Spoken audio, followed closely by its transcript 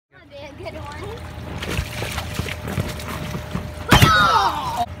be a good one.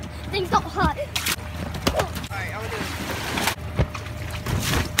 Oh! Things don't hurt. Alright, I'm gonna do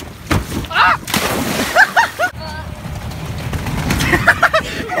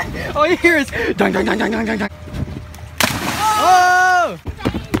this. All you hear is dang, dang, dang, dang, dang, dang. Oh!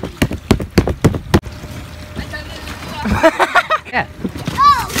 Yeah.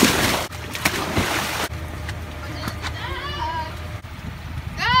 Oh!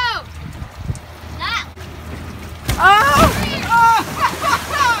 Go! That.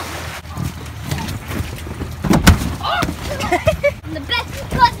 Oh! I'm the best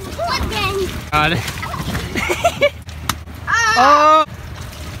because of the flip game. God. Ah! Oh!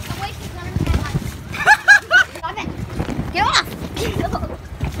 The waist is under my head. Stop it. Get off.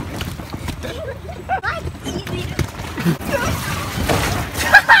 Like easy.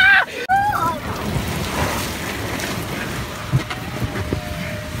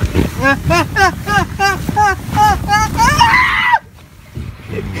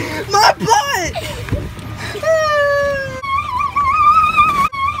 My butt!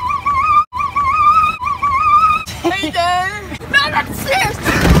 Hey, Dad! No, not the stairs!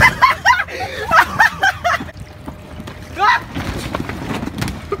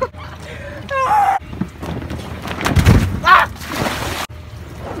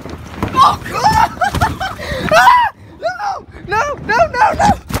 Oh, God! No! No!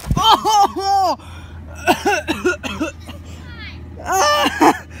 Oh!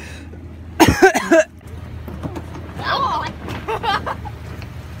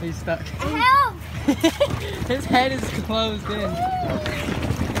 He's stuck. Help! His head is closed in.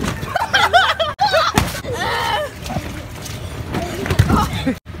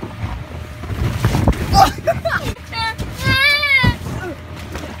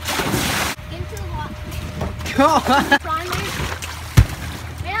 Into the water. Come on. Primers.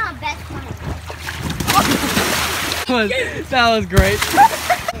 They're not best primers. That was great.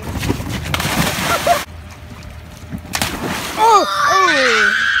 Oh!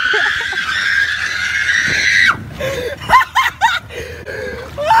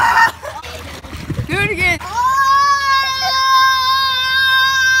 Do it again!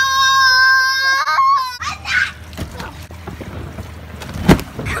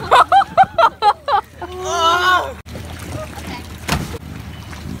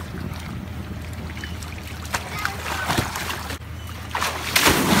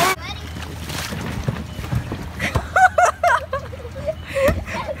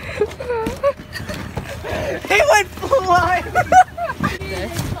 He went flying!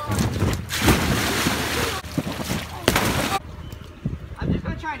 I'm just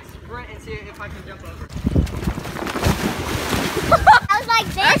gonna try and sprint and see if I can jump over. I was like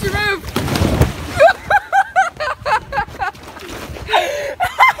this. That's your move!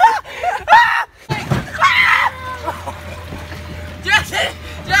 Jackson!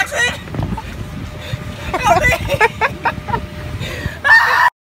 Jackson! Help me!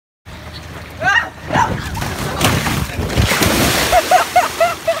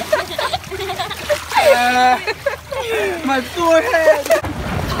 My forehead!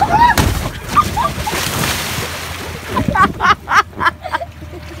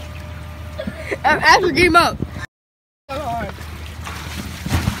 Asher, get him up! So hard.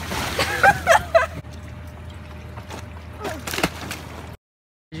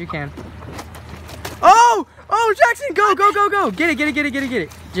 You can. Oh! Oh, Jackson, go, go, go, go! Get it, get it, get it, get it, get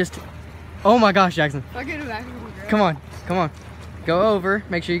it. Just, oh my gosh, Jackson. I'll get him back. Come on, come on. Go over,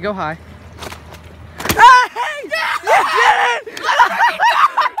 make sure you go high. Ah, hey! You did it!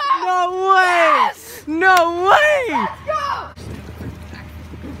 No way! Yes! No way! Let's go!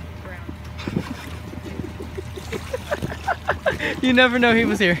 You never know he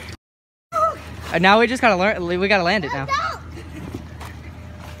was here. Now we just gotta learn, we gotta land it now.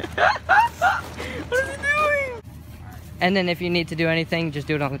 What is he doing? And then if you need to do anything, just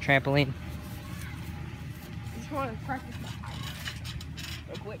do it on the trampoline. Just want to practice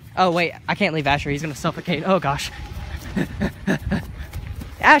real quick. Oh wait, I can't leave Asher, he's gonna suffocate. Oh gosh.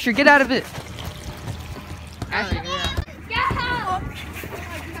 Asher, get out of it. Asher,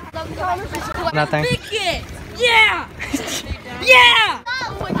 Nothing. Big hit! Yeah! Yeah!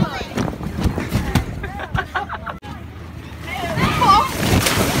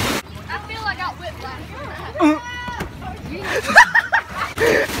 I feel like I got whiplash.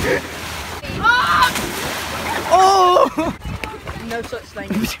 Oh! No such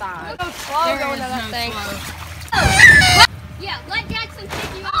thing as five. You're going to that thing. Yeah, let Jackson pick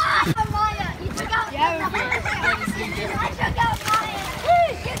you up. Maya, you took out Maya. I took out Maya.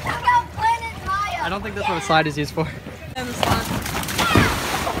 You took out Planet Maya. I don't think that's what a slide is used for. And the slide.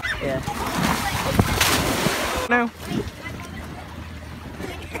 Yeah. No.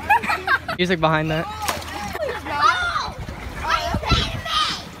 Music behind that.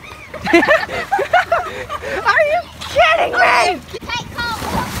 Are you kidding me?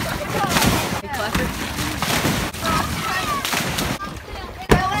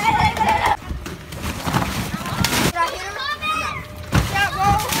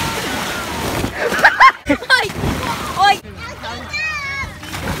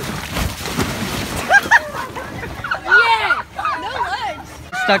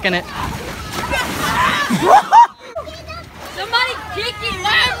 Stuck in it. Somebody kicking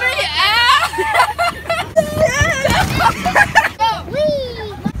every ass!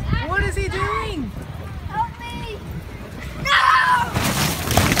 What is he doing? Help me! No!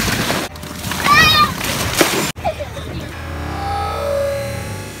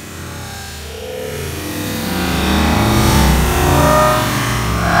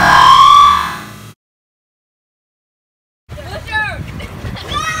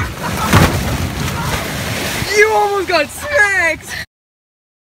 You almost got smacked!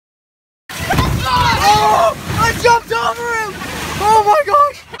 Oh! I jumped over him! Oh my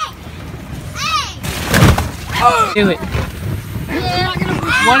gosh! Hey! Do it.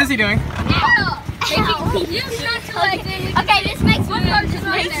 What is he doing? Okay, this makes one person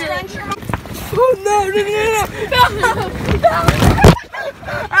right there. Oh no, no, no, no, no!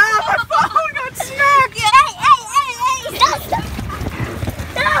 Ah, my phone got smacked!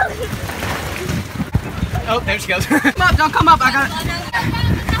 Oh, there she goes. Come up, don't come up, I got it.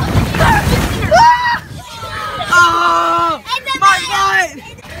 Oh, my butt!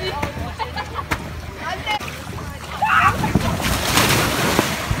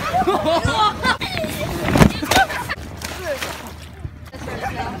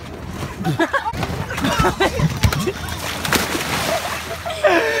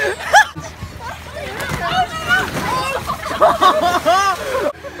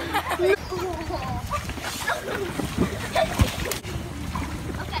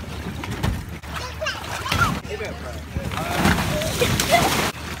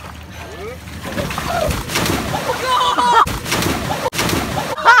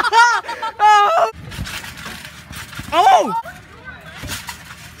 Oh!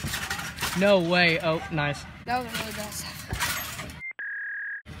 No way. Oh, nice. That was really bad.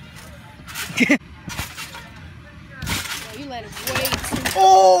 You let it way too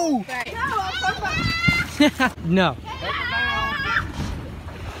Oh! fast. No.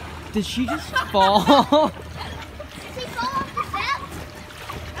 Did she just fall? Does he fall off the steps?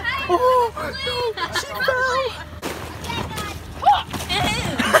 Oh, no, she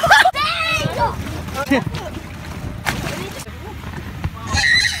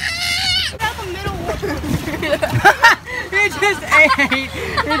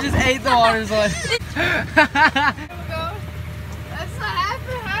He just ate the water slide. That's not half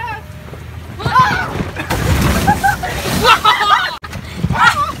and half.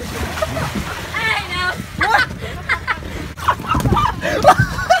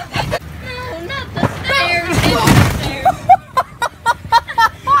 No, not the stairs.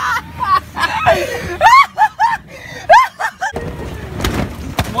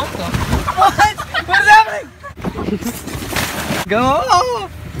 What the? What? What is happening? Go!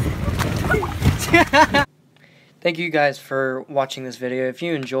 Thank you guys for watching this video. If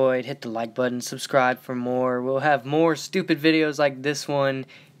you enjoyed, hit the like button, subscribe for more. We'll have more stupid videos like this one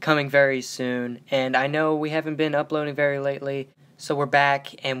coming very soon. And I know we haven't been uploading very lately, so we're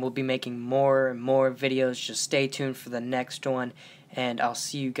back and we'll be making more and more videos. Just stay tuned for the next one, and I'll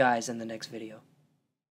see you guys in the next video.